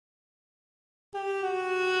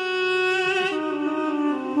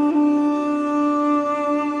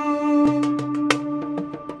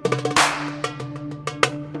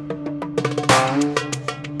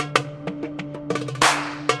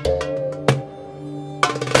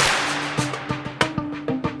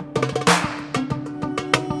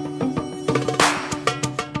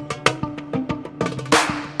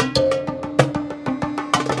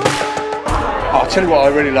tell you what I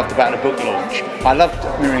really loved about the book launch. I loved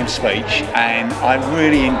Miriam's speech, and I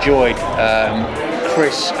really enjoyed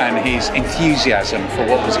Chris and his enthusiasm for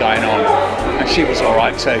what was going on, and she was all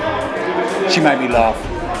right too. She made me laugh.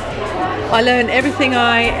 I learned everything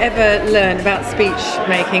I ever learned about speech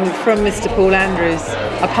making from Mr. Paul Andrews,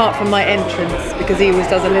 apart from my entrance, because he always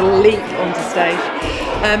does a little leap onto stage.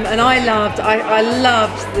 And I loved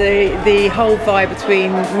the whole vibe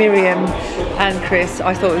between Miriam and Chris.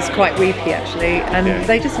 I thought it was quite weepy actually, and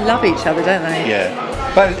they just love each other, don't they? Yeah.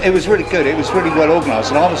 But it was really good. It was really well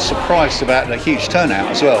organised, and I was surprised about the huge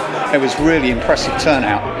turnout as well. It was really impressive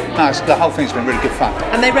turnout. No, the whole thing's been really good fun.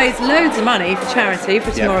 And they raised loads of money for charity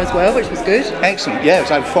for tomorrow as well, which was good. Excellent. Yeah, it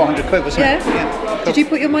was over 400 quid, wasn't it? Yeah. Did you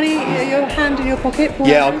put your money, your hand in your pocket, Paul?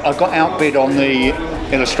 Yeah, I got outbid on the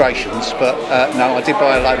illustrations, but no, I did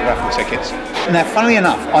buy a load of raffle tickets. Now, funnily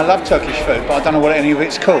enough, I love Turkish food, but I don't know what any of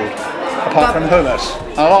it's called, apart from hummus.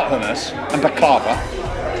 I like hummus and baklava,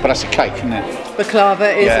 but that's a cake, isn't it?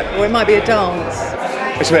 Baklava is, or it might be a dance.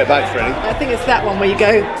 It's a bit of both, really. I think it's that one where you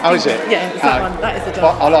go. Oh, is it? Yeah, it's that one. That is the dance.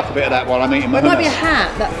 Well, I like a bit of that while I'm eating my hummus. It might be a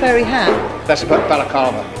hat, that furry hat. That's a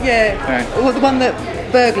balaclava. Yeah. Or the one that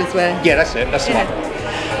burglars wear. Yeah, that's it. That's the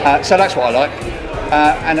one. So that's what I like.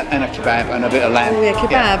 And a kebab and a bit of lamb. Oh yeah,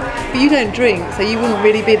 kebab. But you don't drink, so you wouldn't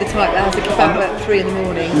really be the type that has a kebab at 3 in the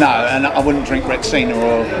morning. No, and I wouldn't drink Retsina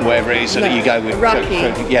or whatever it is that you go with.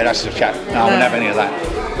 Raki. Yeah, that's the chat. No, I wouldn't have any of that.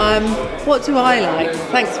 What do I like?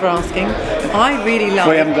 Thanks for asking. I really love...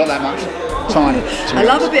 We haven't got that much time. I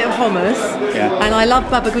love a bit of hummus, and I love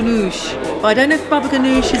baba ganoush. But I don't know if baba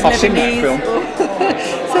ganoush is Lebanese. I've seen that film.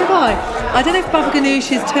 So have I. I don't know if baba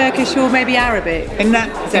ganoush is Turkish or maybe Arabic. In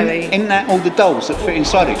that all the dolls that fit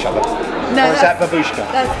inside each other? No, or is that babushka?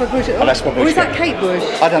 That's babushka. Oh, that's babushka. Or is that Kate Bush?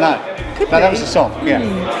 I don't know. Could be. That was the song. Yeah.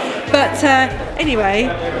 But anyway,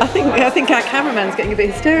 I think our cameraman's getting a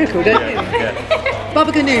bit hysterical, don't you? Yeah.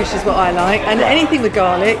 Baba ganoush is what I like, and anything with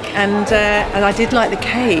garlic, and I did like the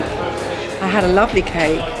cake. I had a lovely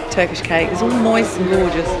cake, Turkish cake. It was all moist and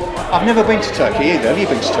gorgeous. I've never been to Turkey either. Have you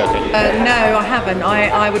been to Turkey? No, I haven't.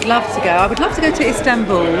 I would love to go. I would love to go to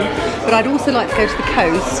Istanbul, but I'd also like to go to the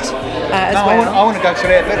coast as well. I want to go to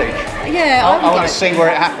their village. Yeah, I want to see where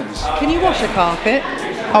it happens. Can you wash a carpet?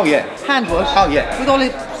 Oh yeah. Hand wash? Oh yeah. With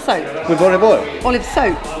olive soap? With olive oil? Olive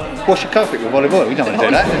soap? Wash a carpet with olive oil. We don't want to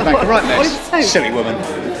do that. It'll make a right mess. Olive soap? Silly woman.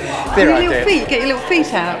 Get your little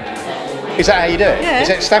feet out. Is that how you do it? Yeah. Is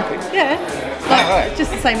it stamping? Yeah. Like,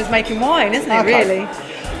 just the same as making wine, isn't it, really?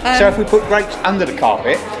 So if we put grapes under the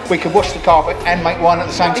carpet, we could wash the carpet and make wine at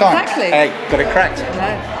the same time. Exactly. Hey, got it cracked.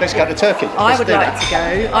 No. Let's go to Turkey. I would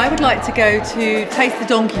like to go to taste the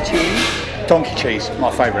donkey cheese. Donkey cheese, my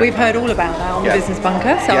favourite. We've heard all about that on the Business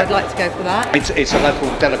Bunker, so I'd like to go for that. It's a local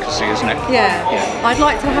delicacy, isn't it? Yeah. I'd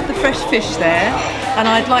like to have the fresh fish there, and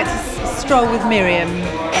I'd like to stroll with Miriam.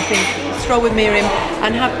 I think stroll with Miriam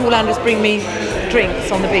and have Paul Andrews bring me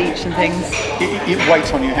drinks on the beach and things. You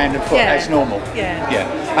wait on your hand and foot as normal. Yeah.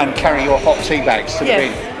 And carry your hot tea bags to the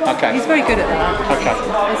bin. Okay. He's very good at that. Okay.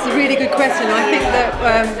 It's a really good question. I think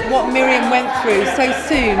that what Miriam went through so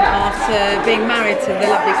soon after being married to the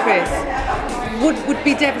lovely Chris would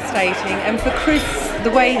be devastating. And for Chris,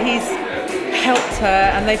 the way he's helped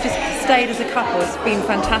her and they've just stayed as a couple has been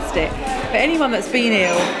fantastic. But anyone that's been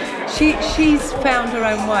ill, she's found her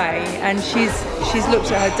own way, and she's looked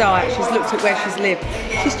at her diet, she's looked at where she's lived,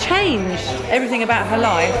 she's changed everything about her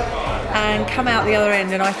life and come out the other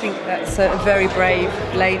end, and I think that's a very brave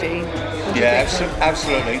lady. Yeah,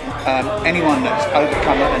 absolutely. Anyone that's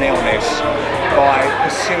overcome an illness by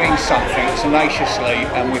pursuing something tenaciously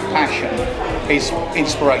and with passion is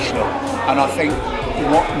inspirational, and I think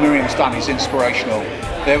what Miriam's done is inspirational.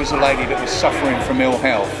 There was a lady that was suffering from ill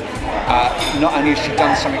health. Not only has she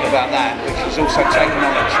done something about that, but she's also taken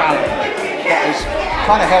on a challenge that has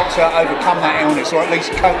kind of helped her overcome that illness, or at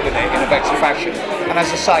least cope with it in a better fashion. And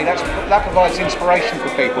as I say, that provides inspiration for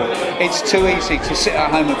people. It's too easy to sit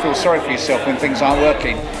at home and feel sorry for yourself when things aren't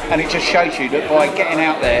working, and it just shows you that by getting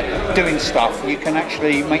out there, doing stuff, you can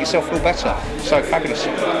actually make yourself feel better. So fabulous.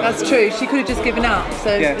 That's true. She could have just given up.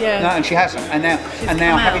 So no, and she hasn't. And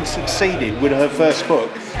now having succeeded with her first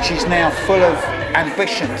book, she's now full of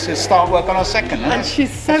ambition to start work on her second. And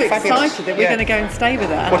she's so excited that we're going to go and stay with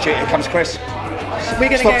her. Watch it, here comes Chris. We're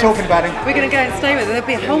going Stop talking about him. We're going to go and stay with her. There'll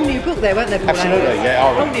be a whole new book there, won't there, Paul? Absolutely,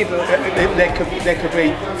 A whole new book. There could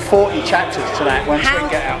be 40 chapters to that once we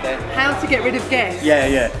get out there. How to get rid of guests.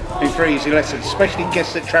 Yeah. In 3 easy lessons, especially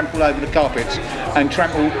guests that trample over the carpets and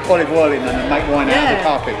trample olive oil in them and make wine out of the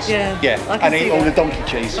carpets. Yeah. And eat all the donkey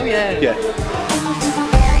cheese. Oh yeah. Yeah.